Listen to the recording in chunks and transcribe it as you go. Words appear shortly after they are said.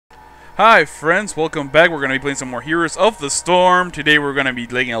Hi friends, welcome back. We're going to be playing some more Heroes of the Storm. Today we're going to be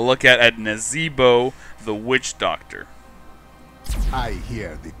taking a look at Nazeebo, the Witch Doctor. I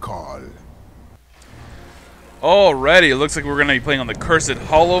hear the call. Alrighty, it looks like we're going to be playing on the Cursed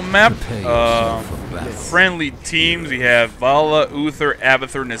Hollow map. Friendly teams, we have Vala, Uther,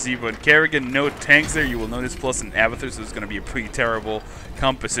 Abathur, Nazeebo, and Kerrigan. No tanks there, you will notice, plus an Abathur, so it's going to be a pretty terrible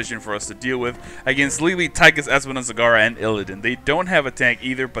composition for us to deal with. Against Lily, Tychus, Espeon, Zagara, and Illidan. They don't have a tank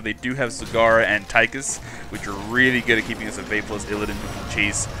either, but they do have Zagara and Tychus, which are really good at keeping us at bay, plus Illidan, who can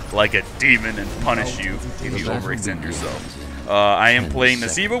chase like a demon and punish you if you overextend yourself. I am playing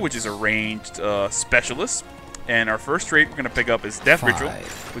Nazeebo, which is a ranged specialist. And our first trait we're going to pick up is Death Ritual,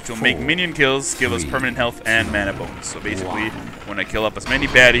 which will make minion kills, give us permanent health and mana bonus. So basically, we want to kill up as many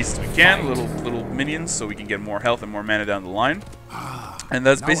baddies as we can, little minions, so we can get more health and more mana down the line. And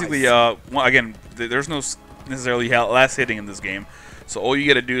that's basically, well, again, there's no necessarily last hitting in this game. So all you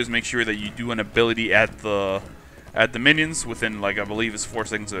got to do is make sure that you do an ability at the minions within, like, I believe it's 4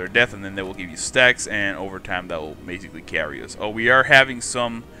 seconds of their death, and then they will give you stacks, and over time that will basically carry us. Oh, we are having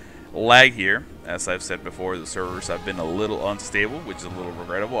some lag here. As I've said before, the servers have been a little unstable, which is a little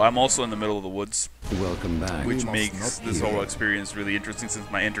regrettable. I'm also in the middle of the woods, welcome back, which makes this whole experience really interesting since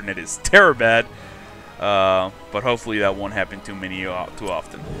my internet is terrible bad. But hopefully that won't happen too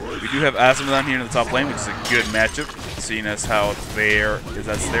often. We do have Asma down here in the top lane, which is a good matchup, seeing as how that's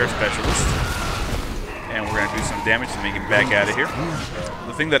their specialist. And we're gonna do some damage to make him back out of here.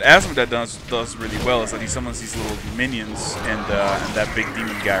 The thing that Asmodad does really well is that he summons these little minions and that big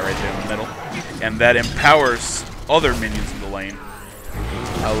demon guy right there in the middle, and that empowers other minions in the lane,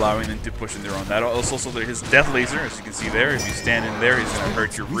 allowing them to push in their own. That also his death laser, as you can see there. If you stand in there, he's gonna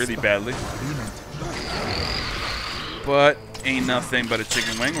hurt you really badly. But ain't nothing but a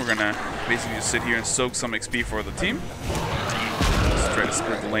chicken wing. We're gonna basically just sit here and soak some XP for the team. Let's try to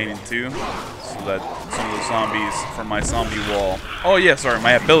split the lane in two, so that some of the zombies from my zombie wall. Oh yeah, sorry,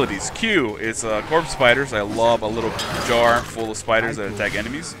 my abilities. Q is corpse spiders. I lob a little jar full of spiders that attack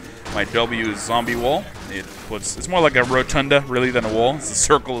enemies. My W is zombie wall. It's more like a rotunda really than a wall. It's a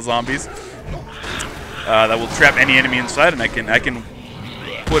circle of zombies that will trap any enemy inside, and I can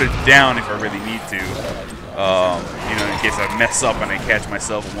put it down if I really need to. You know, in case I mess up and I catch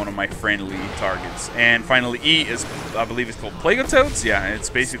myself with one of my friendly targets. And finally, E is, I believe it's called Plagotoads. Yeah, it's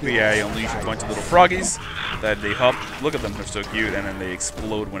basically I unleash a bunch of little froggies that they hop. Look at them, they're so cute, and then they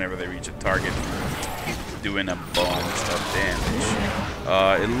explode whenever they reach a target, doing a bunch of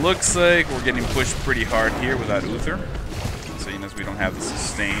damage. It looks like we're getting pushed pretty hard here without Uther, seeing as we don't have the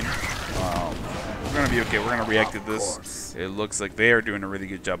sustain. We're going to be okay. We're going to react to this. It looks like they are doing a really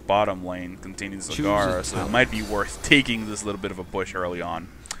good job bottom lane containing Zagara, so it might be worth taking this little bit of a push early on.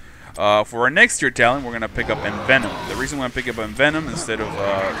 For our next tier talent, we're going to pick up Envenom. The reason why I pick up Envenom instead of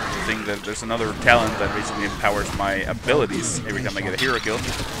the thing that there's another talent that basically empowers my abilities every time I get a hero kill,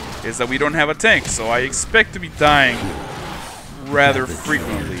 is that we don't have a tank, so I expect to be dying rather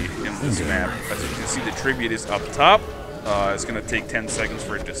frequently in this map. As you can see, the tribute is up top. It's going to take 10 seconds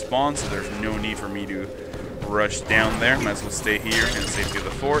for it to spawn, so there's no need for me to rush down there. Might as well stay here and safety of the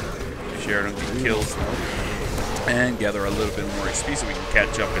fort. Sheridan can kill and gather a little bit more XP so we can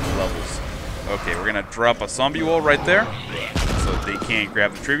catch up in levels. Okay, we're going to drop a zombie wall right there so that they can't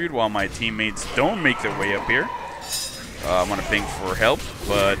grab the tribute while my teammates don't make their way up here. I'm going to ping for help,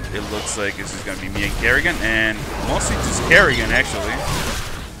 but it looks like this is going to be me and Kerrigan, and mostly just Kerrigan, actually.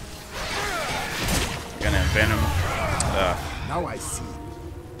 Going to Envenom. Now I see.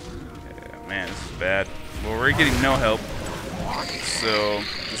 Yeah, man, this is bad. Well, we're getting no help, so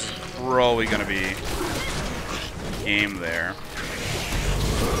this is probably gonna be a game there.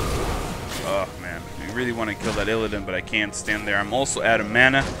 Oh man, we really want to kill that Illidan, but I can't stand there. I'm also out of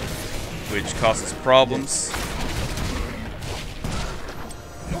mana, which causes problems.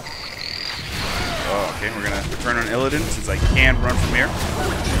 Oh, okay, we're gonna turn on Illidan since I can't run from here.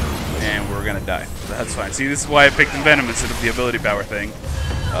 And we're gonna die. That's fine. See, this is why I picked Envenom instead of the ability power thing.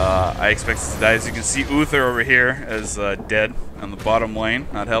 I expect to die. As you can see, Uther over here is dead on the bottom lane,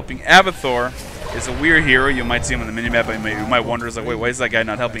 not helping. Abathur is a weird hero. You might see him on the minimap, and you might wonder, like, wait, why is that guy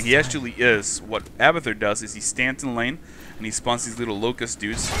not helping? He actually is. What Abathur does is he stands in lane, and he spawns these little locust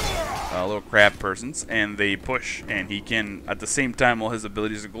dudes, little crab persons, and they push. And he can, at the same time, all his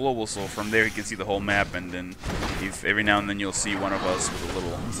abilities are global, so from there he can see the whole map, and then if every now and then you'll see one of us with a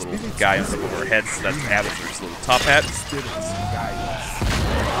little guy on top of our heads. That's Abathur's little top hat.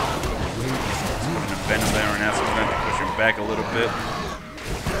 Venom there, and Asma going to push him back a little bit.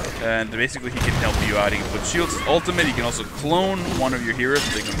 And basically he can help you out. He can put shields. Ultimate, he can also clone one of your heroes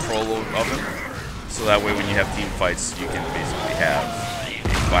to take control of him. So that way when you have team fights, you can basically have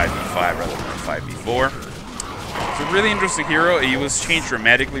 5v5 rather than a 5v4. It's a really interesting hero. He was changed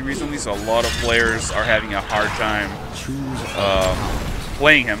dramatically recently, so a lot of players are having a hard time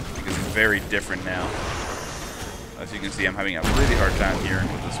playing him because he's very different now. As you can see, I'm having a really hard time here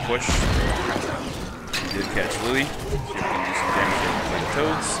with this push. We did catch Lily. See if we can do some damage here with the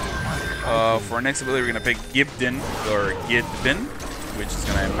Toads. For our next ability, we're going to pick Gibdin, or Gidbin, which is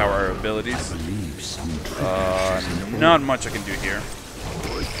going to empower our abilities. Not much I can do here,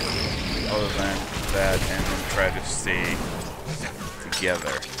 other than that, and then try to stay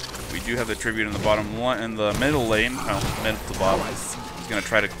together. We do have the tribute in the bottom in the middle lane, middle to bottom. He's going to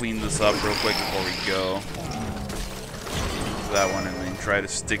try to clean this up real quick before we go. That one, and then try to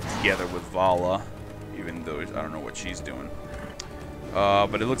stick together with Vala, even though I don't know what she's doing.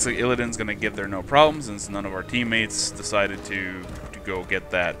 But it looks like Illidan's gonna get there no problem, since none of our teammates decided to go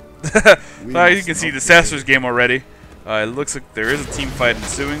get that. So you can see disastrous game already. It looks like there is a team fight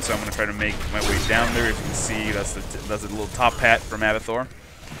ensuing, so I'm gonna try to make my way down there. As you can see, that's a little top hat from Avathor.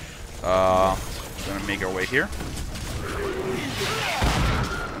 Gonna make our way here.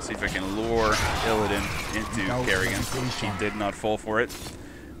 See if I can lure Illidan into Kerrigan. She did not fall for it.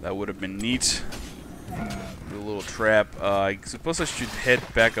 That would have been neat. Do a little trap. I suppose I should head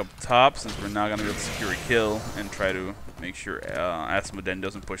back up top, since we're not going to be able to secure a kill, and try to make sure Asmoden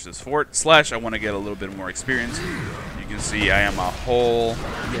doesn't push this fort. Slash, I want to get a little bit more experience. You can see I am a whole 2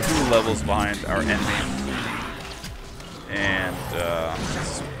 levels behind our enemy. And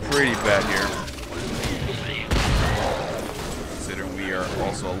this is pretty bad here. We are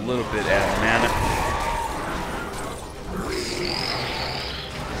also a little bit out of mana.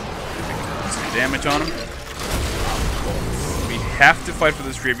 Some damage on him. We have to fight for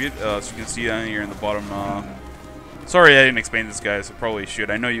this tribute, so you can see down here in the bottom. Sorry I didn't explain this, guys. I probably should.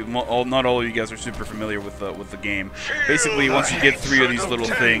 I know not all of you guys are super familiar with the game. Basically, once you get 3 of these little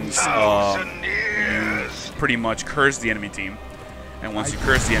things, you pretty much curse the enemy team. And once you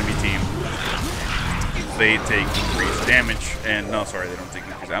curse the enemy team, they take increased damage, and no, sorry, they don't take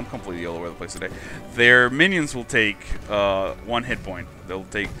increased. I'm completely all over the place today. Their minions will take 1 hit point. They'll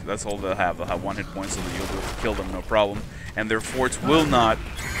take, that's all they'll have. They'll have 1 hit point, so that you'll be able to kill them, no problem. And their forts will not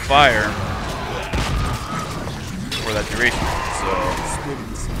fire for that duration. So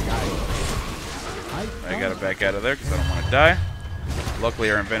I gotta back out of there because I don't want to die.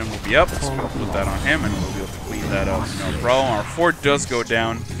 Luckily, our Envenom will be up, so we'll put that on him, and we'll be able to clean that up, no problem. Our fort does go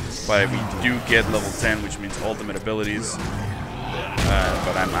down, but we do get level 10, which means ultimate abilities.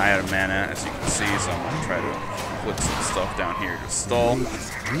 But I'm out of mana, as you can see, so I'm going to try to put some stuff down here to stall.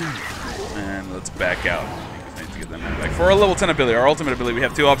 And let's back out, because I need to get them back. For our level 10 ability, our ultimate ability, we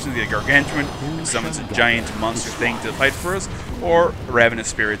have 2 options. We get Gargantuan, who summons a giant monster thing to fight for us, or Ravenous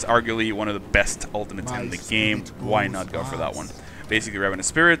Spirits, arguably one of the best ultimates in the game. Why not go for that one? Basically, Ravenous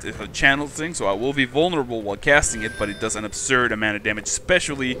Spirit is a channel thing, so I will be vulnerable while casting it, but it does an absurd amount of damage,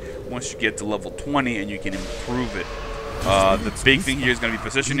 especially once you get to level 20 and you can improve it. The big thing here is going to be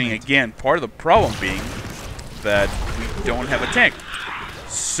positioning. Again, part of the problem being that we don't have a tank.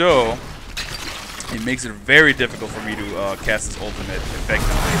 So, it makes it very difficult for me to cast this ultimate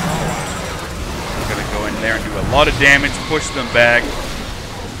effectively. I'm going to go in there and do a lot of damage, push them back,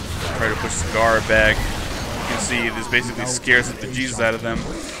 try to push Cigar back. You can see this basically scares the Jesus out of them.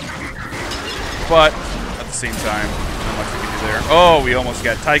 But, at the same time, not much we can do there. Oh, we almost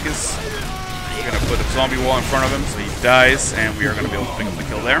got Tychus. We're going to put a zombie wall in front of him so he dies, and we are going to be able to pick up the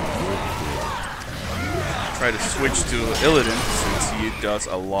kill there. Try to switch to Illidan since he does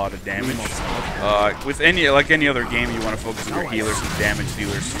a lot of damage. With any other game, you want to focus on your healers and damage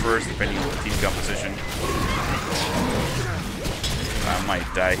dealers first, depending on the team composition. I might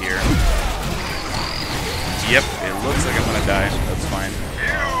die here. Yep, it looks like I'm gonna die. That's fine. 1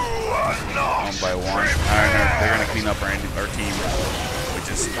 by 1. They're gonna clean up our team, which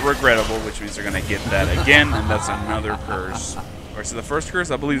is regrettable, which means they're gonna get that again, and that's another curse. Or is it the first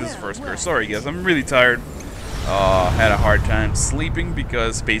curse? I believe this is the first curse. Sorry guys, I'm really tired. Had a hard time sleeping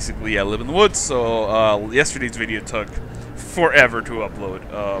because basically I live in the woods, so yesterday's video took forever to upload.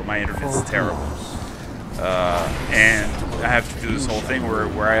 My internet's terrible. And I have to do this whole thing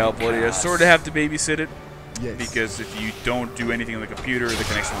where I upload it. I sort of have to babysit it. Yes. Because if you don't do anything on the computer, the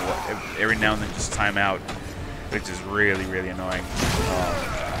connection will every now and then just time out, which is really, really annoying.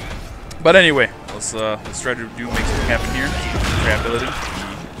 But anyway, let's try to make something happen here. Trap ability.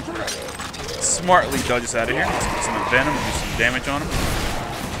 He smartly dodges out of here. Let's put some Venom and do some damage on him.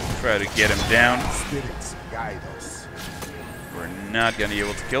 Try to get him down. We're not going to be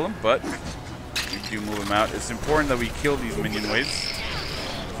able to kill him, but we do move him out. It's important that we kill these minion waves.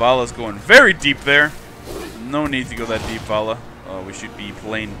 Vala's going very deep there. No need to go that deep, Vala. we should be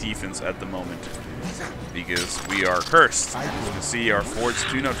playing defense at the moment because we are cursed. As you can see, our forts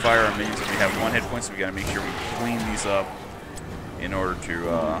do not fire our minions if we have 1 hit point, so we gotta make sure we clean these up in order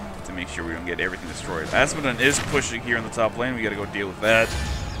to make sure we don't get everything destroyed. Asmodon is pushing here in the top lane. We gotta go deal with that,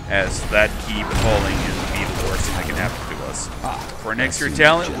 as that keep falling is be the worst thing that can happen to us. For our next year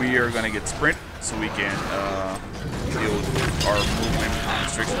talent, we are gonna get sprint, so we can deal with our movement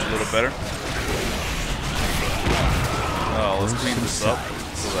restrictions a little better. Let's clean this up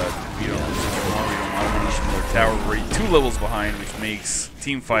so that we don't lose anymore. We don't want to lose another tower. We're already 2 levels behind, which makes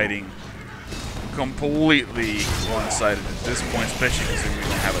team fighting completely one-sided at this point, especially considering we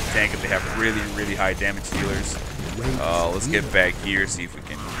don't have a tank and they have really, really high damage dealers. Let's get back here, see if we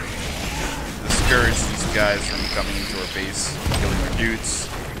can discourage these guys from coming into our base, killing our dudes.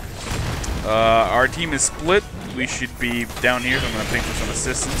 Our team is split. We should be down here, so I'm going to ping for some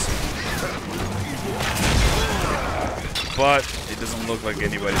assistance. But it doesn't look like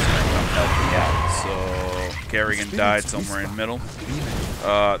anybody's going to come help me out. So Kerrigan died somewhere in the middle.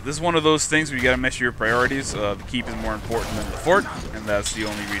 This is one of those things where you got to measure your priorities. The keep is more important than the fort, and that's the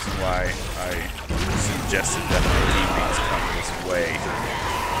only reason why I suggested that my teammates come this way.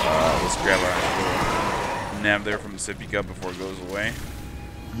 Let's grab our little nab there from the sippy cup before it goes away.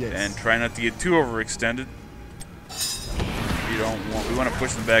 Yes. And try not to get too overextended. We want to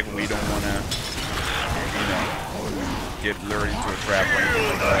push them back, but we don't want to, you know, get lured into a trap or anything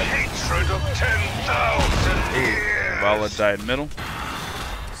like that. Vala died middle,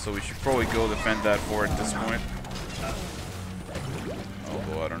 so we should probably go defend that fort at this point.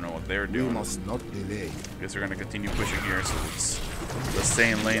 Although I don't know what they're doing. We must not delay. I guess they're going to continue pushing here, so let's stay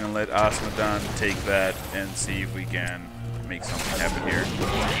in lane and let Asmodon take that and see if we can make something happen here.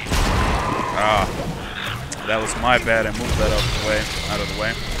 That was my bad. I moved that out of the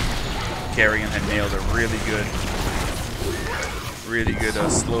way. Kerrigan had nailed a really good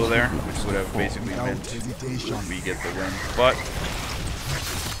slow there, which would have basically meant we get the win. But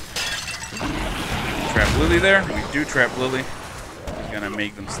trap Lily there. We do trap Lily. It's gonna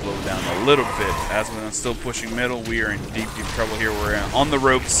make them slow down a little bit. Asmodon's still pushing middle. We are in deep trouble here. We're on the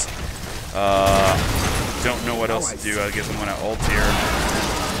ropes. Don't know what else to do. I guess I'm gonna ult here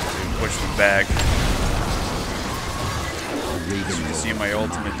to push them back. As you can see, my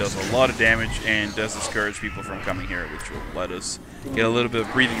ultimate does a lot of damage and does discourage people from coming here, which will let us get a little bit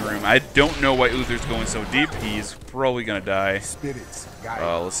of breathing room. I don't know why Uther's going so deep. He's probably gonna die.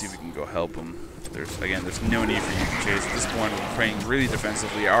 Let's see if we can go help him. There's no need for you to chase. At this point, we're playing really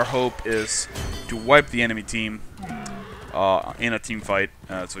defensively. Our hope is to wipe the enemy team in a team fight,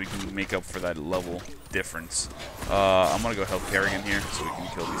 so we can make up for that level difference. I'm gonna go help Kerrigan here so we can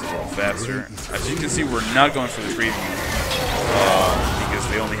kill these a little faster. As you can see, we're not going for the breathing because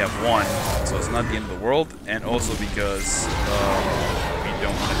they only have 1, so it's not the end of the world, and also because we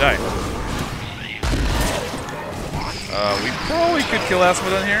don't want to die. We probably could kill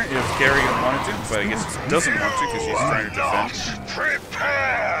Asmodon here if Kerrigan wanted to, but I guess he doesn't want to because she's trying to defend.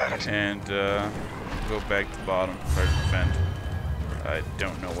 And go back to bottom, try to defend. I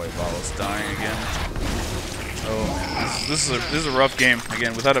don't know why Vala's dying again. Oh man, this is a rough game.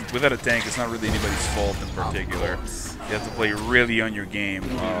 Again, without a tank, it's not really anybody's fault in particular. You have to play really on your game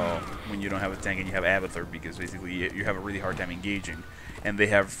when you don't have a tank and you have Abathur, because basically you have a really hard time engaging. And they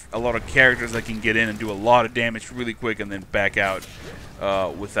have a lot of characters that can get in and do a lot of damage really quick and then back out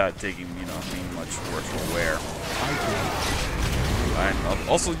without taking, being much worse for wear. And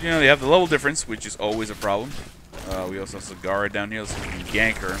also, they have the level difference, which is always a problem. We also have Sagara down here, so we can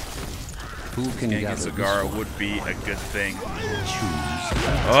gank her. Ganking Sagara would be a good thing.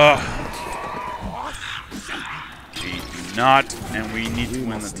 We do not, and we need to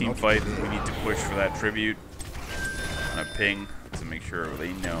win the team fight. We need to push for that tribute. I'm gonna ping to make sure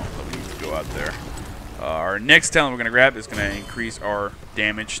they know that we need to go out there. Our next talent we're gonna grab is gonna increase our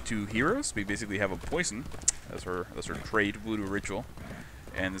damage to heroes. We basically have a poison. That's her trade, Voodoo Ritual.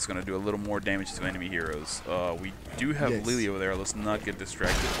 And it's going to do a little more damage to enemy heroes. We do have Lily over there. Let's not get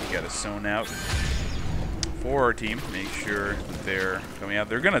distracted. We got to zone out for our team. Make sure that they're coming out.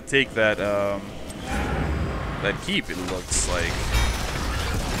 They're going to take that that keep, it looks like.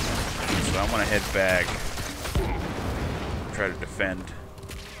 So I'm going to head back. Try to defend.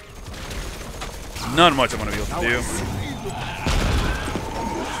 Not much I'm going to be able to do.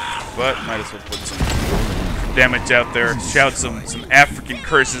 But might as well put some damage out there, shout some African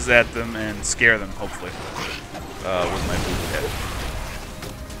curses at them, and scare them, hopefully, with my blue head.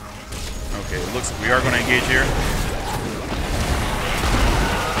 Okay, it looks like we are going to engage here.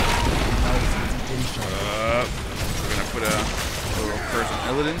 We're going to put a little curse on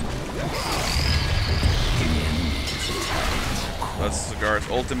Illidan. Cigar's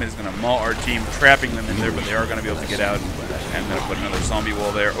ultimate is going to maul our team, trapping them in there, but they are going to be able to get out. And I'm going to put another zombie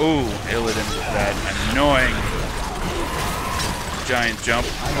wall there. Ooh, Illidan with that annoying giant jump.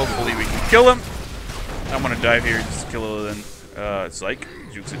 Hopefully we can kill him. I'm going to dive here just to kill Illidan. Psych.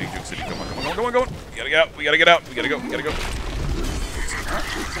 Juke City, Juke City. Come on, come on, come on, come on. We gotta get out. We gotta get out. We gotta go. We gotta go.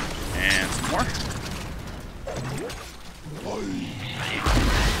 And some more.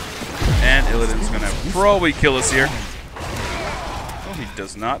 And Illidan's gonna probably kill us here. Oh, he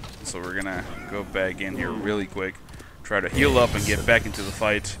does not. So we're gonna go back in here really quick. Try to heal up and get back into the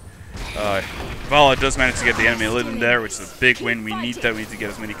fight. Vala does manage to get the enemy Illidan there, which is a big win. We need that. We need to get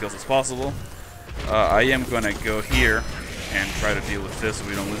as many kills as possible. I am gonna go here and try to deal with this so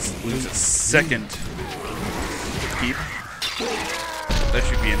we don't lose a second keep. That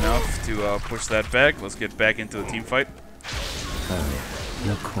should be enough to push that back. Let's get back into the team fight.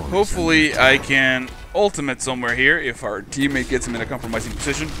 Hopefully I can ultimate somewhere here if our teammate gets him in a compromising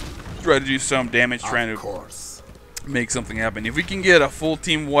position. Try to do some damage, trying to make something happen. If we can get a full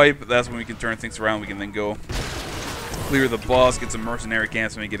team wipe, that's when we can turn things around. We can then go clear the boss, get some mercenary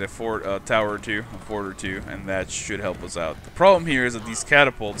camps, and get a fort or two, and that should help us out. The problem here is that these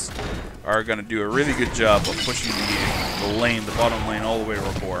catapults are going to do a really good job of pushing the lane, the bottom lane, all the way to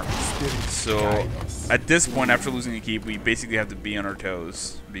our core. So at this point, after losing a keep, we basically have to be on our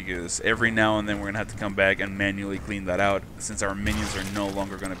toes, because every now and then we're going to have to come back and manually clean that out, since our minions are no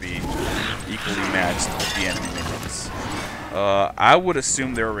longer going to be equally matched with the enemy minions. I would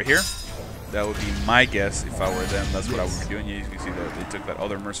assume they're over here. That would be my guess if I were them. That's what I would be doing. You can see that they took that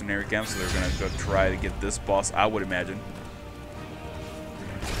other mercenary camp, so they're going to go try to get this boss, I would imagine.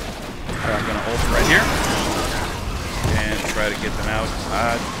 I'm going to ult right here and try to get them out.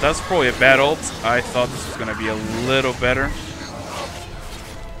 That's probably a bad ult. I thought this was going to be a little better.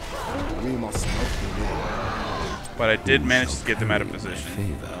 But I did manage to get them out of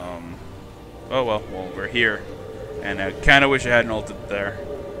position. Oh well, we're here. And I kind of wish I hadn't ulted there.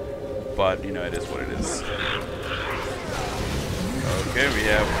 But, you know, it is what it is. Okay, we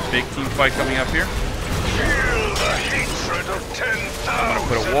have a big team fight coming up here. I'm going to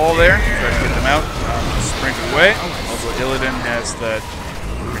put a wall there, try to get them out. Sprint away. Also, Illidan has that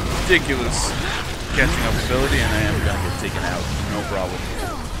ridiculous catching up ability, and I am going to get taken out. No problem.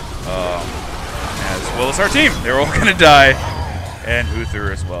 As well as our team. They're all going to die. And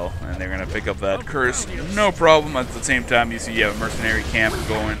Uther as well, and they're gonna pick up that curse, no problem. At the same time, you see you have a mercenary camp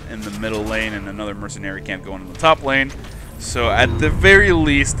going in the middle lane and another mercenary camp going in the top lane. So at the very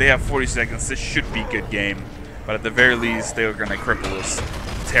least, they have 40 seconds. This should be a good game, but at the very least, they are gonna cripple us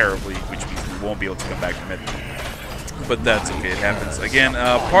terribly, which means we won't be able to come back to mid. But that's okay, it happens. Again,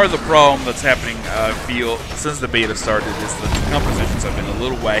 part of the problem that's happening, I feel, since the beta started, is that the compositions have been a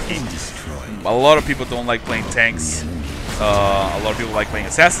little wacky. A lot of people don't like playing tanks. A lot of people like playing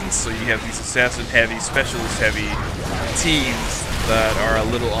assassins, so you have these assassin-heavy, specialist-heavy teams that are a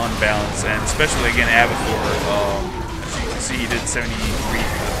little unbalanced, and especially again Avatar. As you can see, he did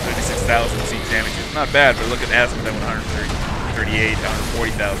 36,000 siege damage. It's not bad, but look at Aspen at 138,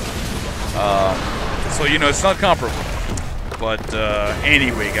 140,000. So you know it's not comparable. But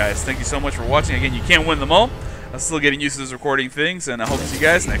anyway, guys, thank you so much for watching. Again, you can't win them all. I'm still getting used to this recording things, and I hope to see you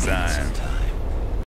guys next time.